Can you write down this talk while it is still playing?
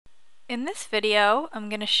In this video, I'm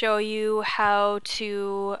going to show you how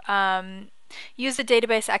to use the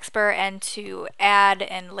database expert and to add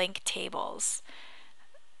and link tables.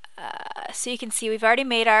 So you can see we've already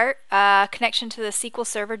made our connection to the SQL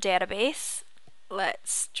Server database.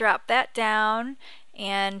 Let's drop that down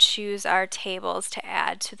and choose our tables to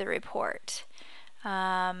add to the report.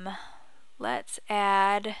 Let's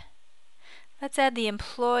add the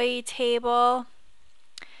employee table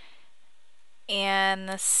and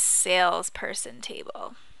the salesperson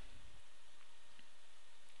table.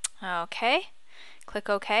 Okay, click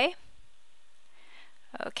OK.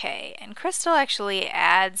 Okay, and Crystal actually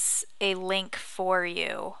adds a link for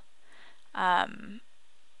you.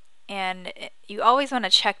 You always want to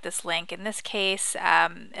check this link. In this case,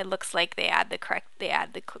 it looks like they added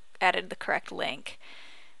the correct link.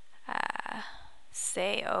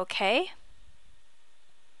 Say OK.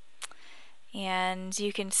 And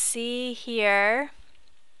you can see here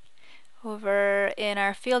over in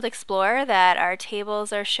our Field Explorer that our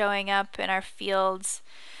tables are showing up and our fields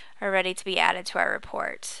are ready to be added to our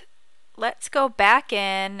report. Let's go back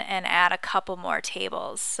in and add a couple more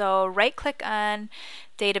tables. So right click on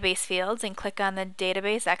database fields and click on the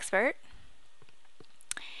database expert.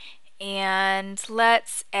 And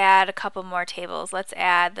let's add a couple more tables. Let's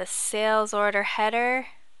add the sales order header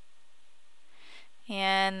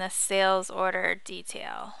and the sales order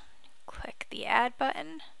detail. Click the add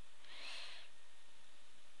button.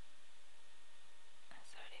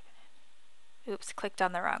 Oops, clicked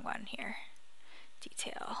on the wrong one here.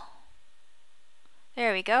 Detail.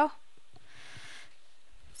 There we go.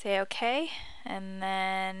 Say OK, and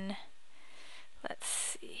then let's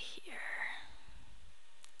see here.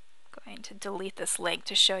 I'm going to delete this link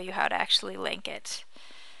to show you how to actually link it.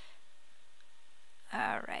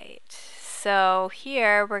 Alright, so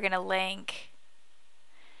here we're going to link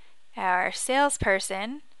our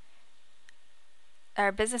salesperson,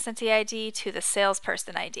 our business entity ID, to the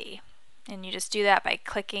salesperson ID. And you just do that by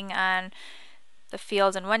clicking on the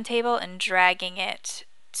field in one table and dragging it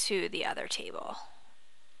to the other table,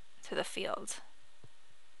 to the field.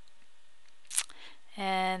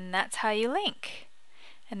 And that's how you link.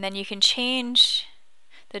 And then you can change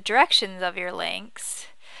the directions of your links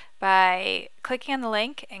by clicking on the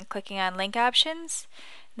link and clicking on link options.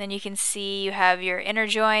 And then you can see you have your inner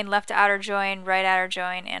join, left outer join, right outer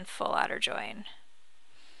join, and full outer join.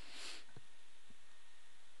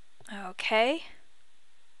 Okay.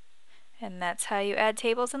 And that's how you add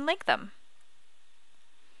tables and link them.